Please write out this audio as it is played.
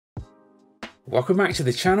Welcome back to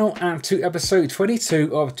the channel and to episode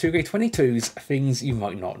 22 of 2K22's Things You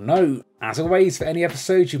Might Not Know. As always, for any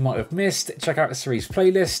episodes you might have missed, check out the series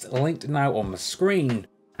playlist linked now on the screen.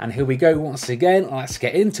 And here we go once again, let's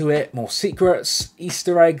get into it. More secrets,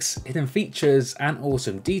 Easter eggs, hidden features and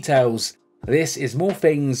awesome details. This is more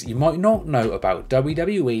things you might not know about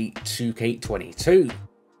WWE 2K22.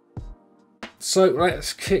 So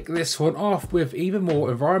let's kick this one off with even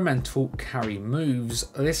more environmental carry moves,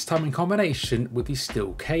 this time in combination with the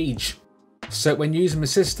steel cage. So when using the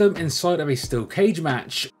system inside of a steel cage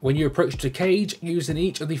match, when you approach the cage using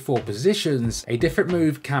each of the 4 positions, a different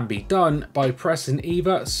move can be done by pressing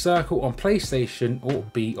either circle on PlayStation or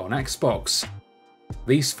B on Xbox.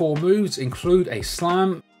 These 4 moves include a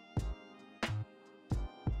slam,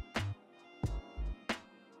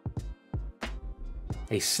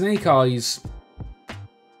 a snake eyes,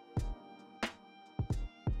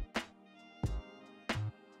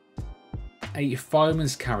 a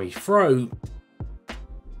fireman's carry throw,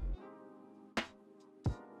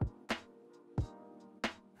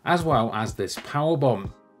 as well as this power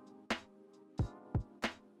bomb.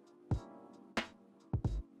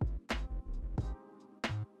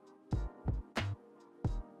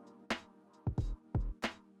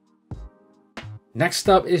 Next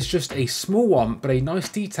up is just a small one, but a nice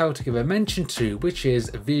detail to give a mention to, which is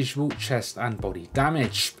visual chest and body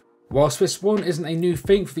damage. Whilst this one isn't a new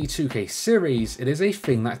thing for the 2K series, it is a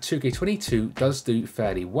thing that 2K22 does do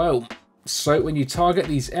fairly well. So when you target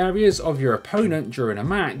these areas of your opponent during a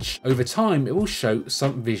match, over time it will show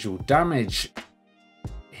some visual damage.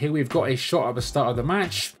 Here we've got a shot at the start of the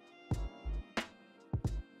match,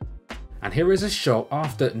 and here is a shot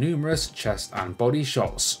after numerous chest and body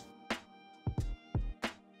shots.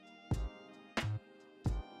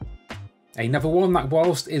 Another one that,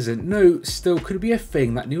 whilst isn't new, still could be a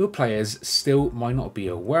thing that newer players still might not be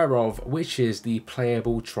aware of, which is the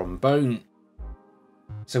playable trombone.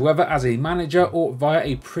 So whether as a manager or via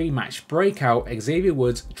a pre-match breakout, Xavier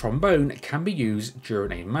Woods' trombone can be used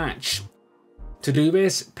during a match. To do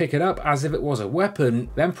this, pick it up as if it was a weapon,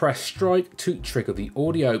 then press strike to trigger the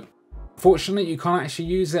audio. Fortunately, you can't actually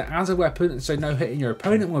use it as a weapon, so no hitting your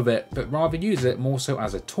opponent with it, but rather use it more so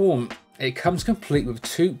as a taunt. It comes complete with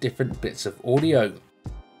 2 different bits of audio.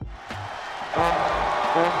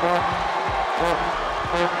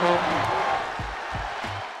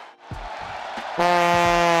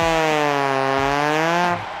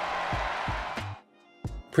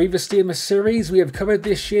 Previously in the series, we have covered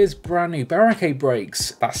this year's brand new Barricade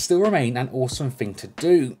breaks that still remain an awesome thing to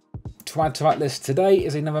do. To add to that list today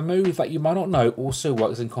is another move that you might not know also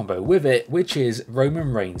works in combo with it, which is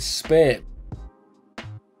Roman Reigns' Spear.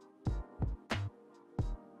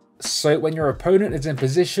 So when your opponent is in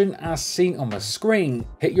position as seen on the screen,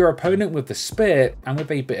 hit your opponent with the spear, and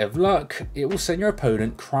with a bit of luck, it will send your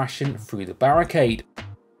opponent crashing through the barricade.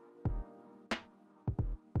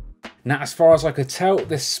 Now, as far as I could tell,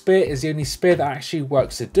 this spear is the only spear that actually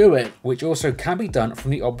works to do it, which also can be done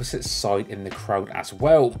from the opposite side in the crowd as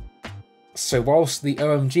well. So whilst the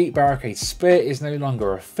OMG Barricade Spear is no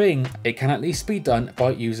longer a thing, it can at least be done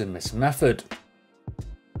by using this method.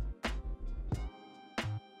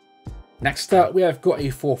 Next up, we have got a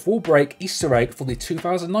 4th wall break Easter egg for the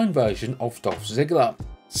 2009 version of Dolph Ziggler.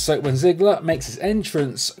 So when Ziggler makes his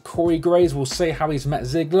entrance, Corey Graves will say how he's met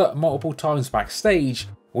Ziggler multiple times backstage,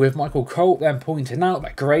 with Michael Cole then pointing out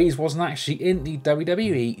that Graves wasn't actually in the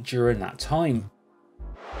WWE during that time.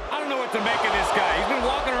 I don't know what to make of this guy. He's been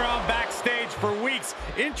walking around backstage for weeks,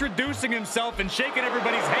 introducing himself and shaking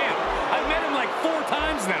everybody's hand. I've met him like 4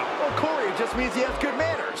 times now. Well, Corey, it just means he has good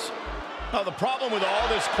manners. Oh, the problem with all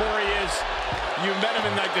this, Corey, is you met him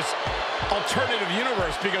in like this alternative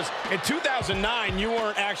universe, because in 2009, you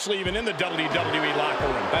weren't actually even in the WWE locker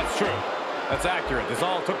room. That's true. That's accurate. This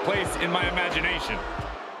all took place in my imagination.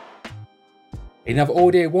 Another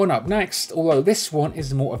audio one up next, although this one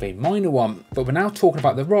is more of a minor one, but we're now talking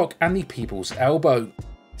about The Rock and the People's Elbow.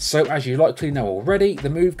 So as you likely know already, the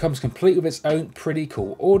move comes complete with its own pretty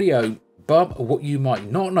cool audio. But what you might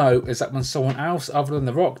not know is that when someone else other than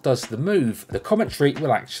The Rock does the move, the commentary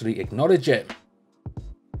will actually acknowledge it.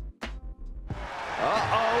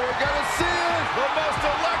 Uh-oh, we're gonna see it! The most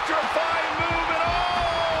electrifying move in all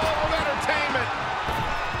of entertainment!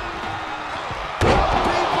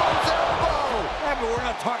 People's Elbow! Yeah, but we're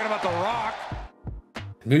not talking about The Rock.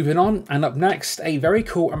 Moving on, and up next, a very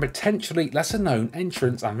cool and potentially lesser known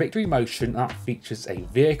entrance and victory motion that features a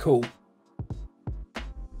vehicle.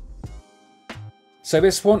 So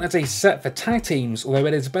this one is a set for tag teams, although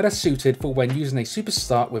it is better suited for when using a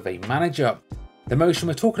superstar with a manager. The motion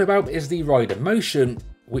we're talking about is the rider motion,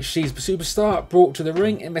 which sees the superstar brought to the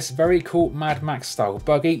ring in this very cool Mad Max style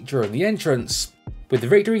buggy during the entrance, with the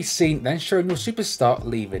victory scene then showing your superstar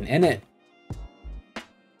leaving in it.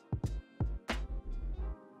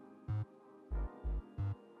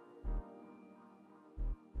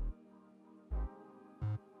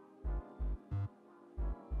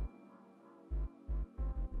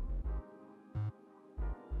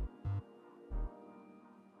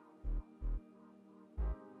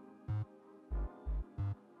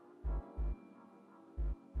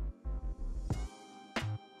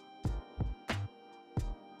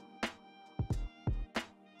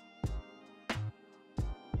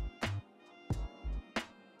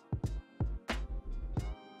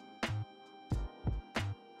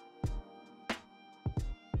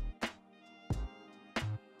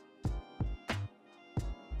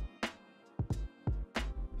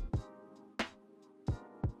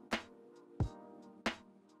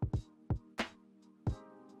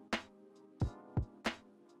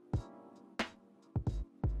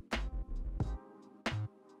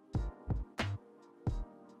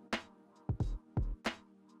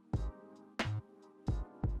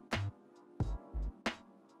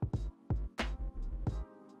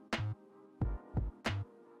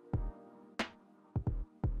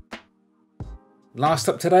 Last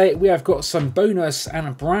up today, we have got some bonus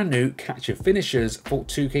and brand new catch and finishers for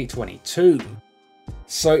 2K22.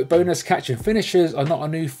 So bonus catch and finishers are not a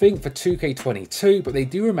new thing for 2K22, but they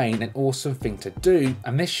do remain an awesome thing to do,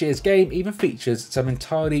 and this year's game even features some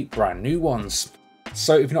entirely brand new ones.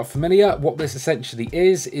 So if you're not familiar, what this essentially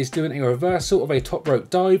is doing a reversal of a top rope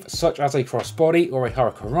dive, such as a crossbody or a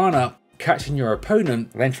hurricanrana, catching your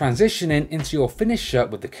opponent, then transitioning into your finisher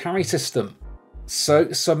with the carry system.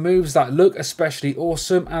 So some moves that look especially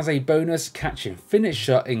awesome as a bonus catch and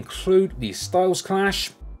finisher include the Styles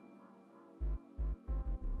Clash,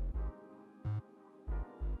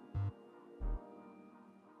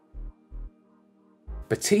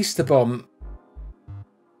 Batista Bomb,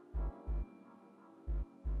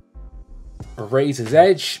 Razor's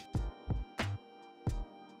Edge,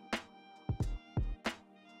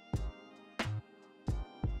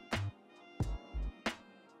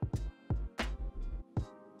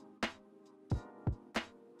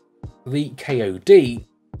 the KOD,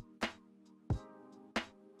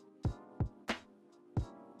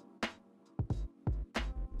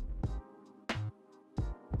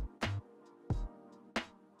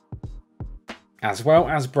 as well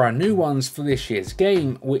as brand new ones for this year's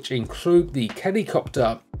game, which include the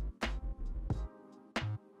Helicopter,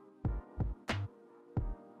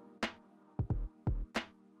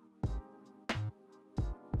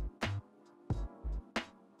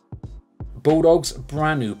 Bulldog's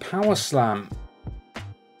brand new Power Slam,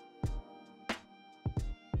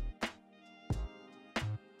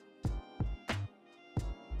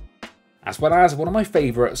 as well as one of my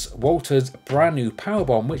favourites, Walter's brand new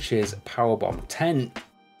Powerbomb, which is Powerbomb 10.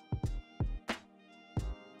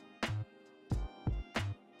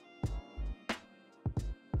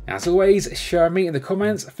 As always, share me in the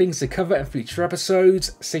comments things to cover in future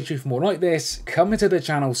episodes. Stay tuned for more like this coming to the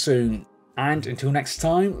channel soon. And until next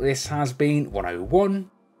time, this has been 101,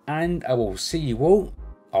 and I will see you all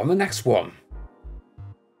on the next one.